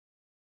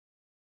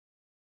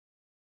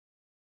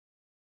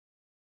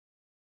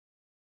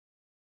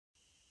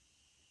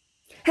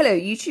Hello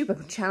YouTube,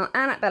 welcome to the channel,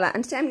 I'm Bella,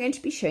 and today I'm going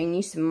to be showing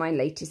you some of my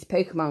latest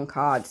Pokemon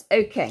cards.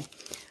 Okay,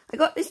 I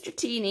got this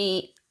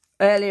Dratini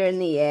earlier in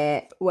the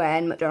year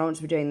when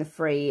McDonald's were doing the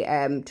free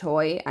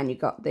toy, and you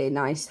got the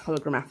nice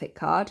holographic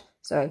card,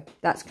 so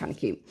that's kind of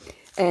cute.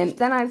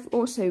 Then I've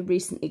also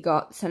recently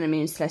got the Sun and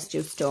Moon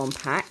Celestial Storm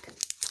pack,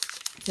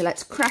 so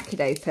let's crack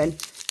it open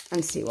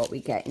and see what we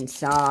get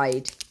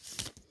inside.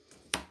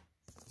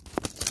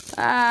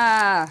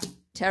 Ah,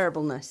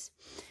 terribleness.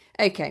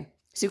 Okay.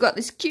 So we've got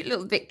this cute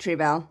little Victory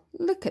Bell.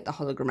 Look at the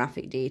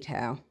holographic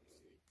detail.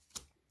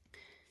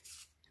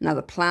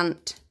 Another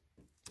plant,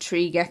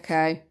 tree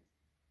gecko,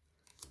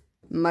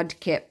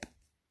 mudkip,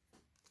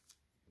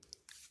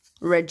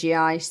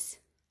 Regice,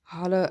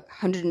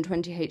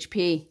 120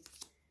 HP,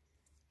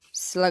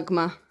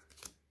 Slugma,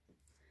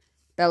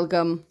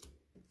 Belgum,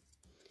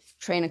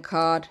 trainer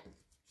card,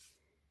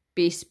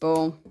 Beast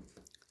Ball,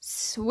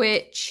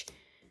 Switch,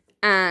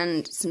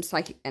 and some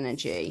Psychic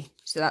Energy.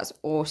 So that's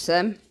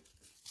awesome.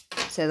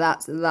 So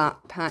that's that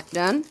pack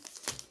done.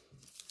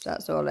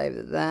 That's all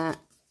over there.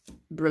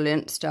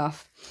 Brilliant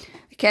stuff.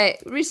 Okay,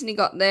 recently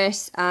got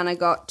this, and I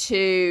got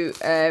two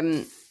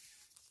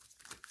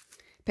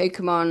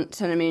Pokemon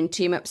Sun and Moon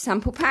Team Up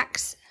sample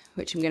packs,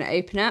 which I'm going to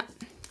open up.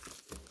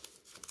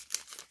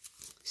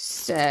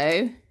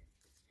 So,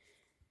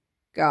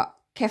 got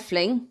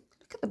Kefling.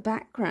 Look at the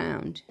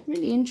background.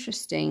 Really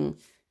interesting.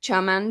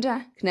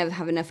 Charmander. Can never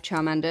have enough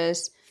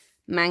Charmanders.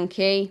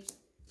 Mankey.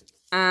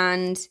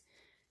 And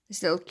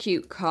this little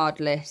cute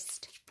card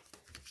list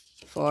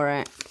for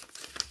it.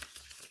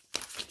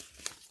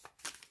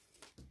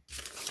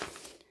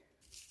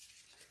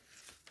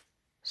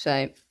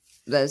 So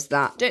there's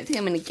that. Don't think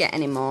I'm going to get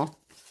any more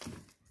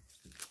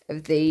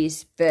of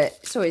these, but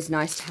it's always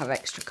nice to have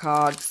extra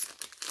cards.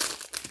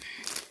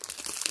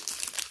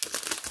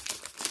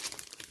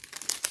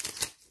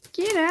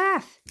 Get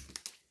off!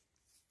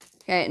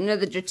 Okay,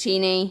 another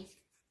Dratini.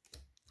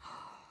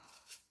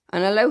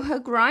 An Aloha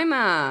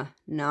Grimer.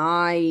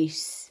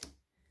 Nice.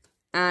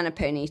 And a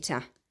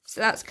Ponyta.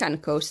 So that's kind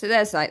of cool. So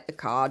there's like the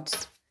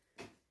cards.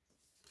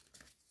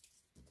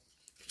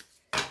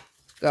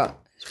 Got,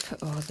 let's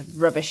put all the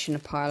rubbish in a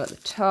pile at the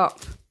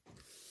top.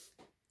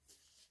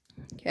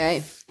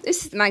 Okay.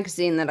 This is the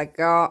magazine that I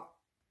got.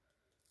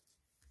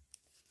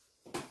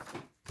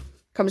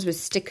 Comes with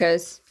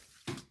stickers.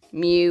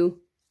 Mew.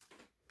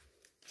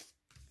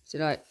 So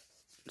like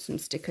some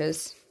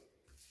stickers.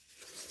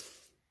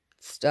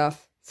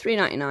 Stuff.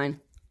 $3.99.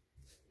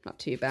 Not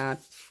too bad.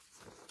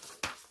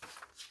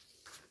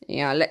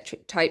 Yeah,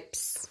 electric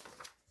types.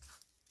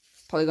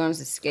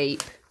 Polygon's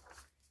Escape.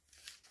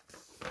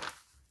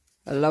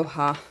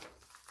 Aloha.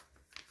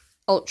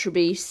 Ultra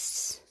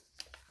Beasts.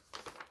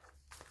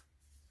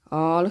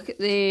 Oh, look at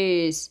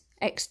these.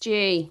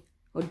 XG.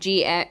 Or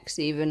GX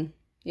even.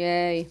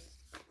 Yay.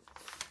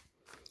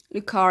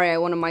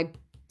 Lucario, one of my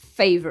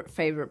favourite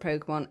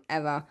Pokemon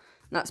ever. And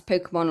that's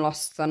Pokemon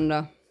Lost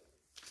Thunder.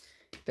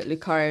 But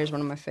Lucario is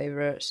one of my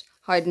favourites.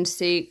 Hide and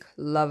Seek.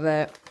 Love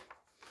it.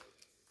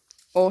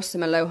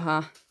 Awesome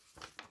Aloha.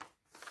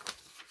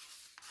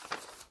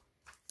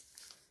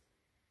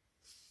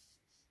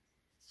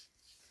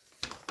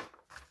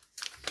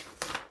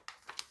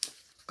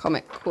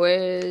 Comic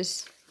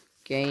Quiz.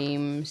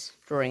 Games.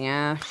 Drawing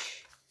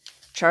Ash.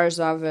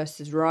 Charizard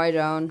versus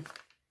Rhydon.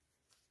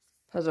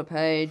 Puzzle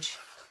page.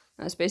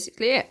 That's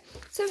basically it.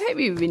 So I hope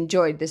you've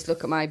enjoyed this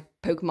look at my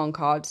Pokemon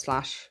card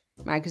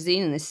 /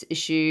 magazine. And this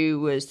issue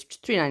was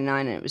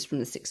 $3.99 and it was from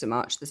the 6th of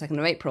March to the 2nd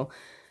of April.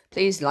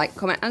 Please like,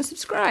 comment and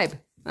subscribe.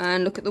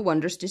 And look at the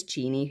wondrous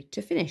Dratini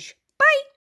to finish.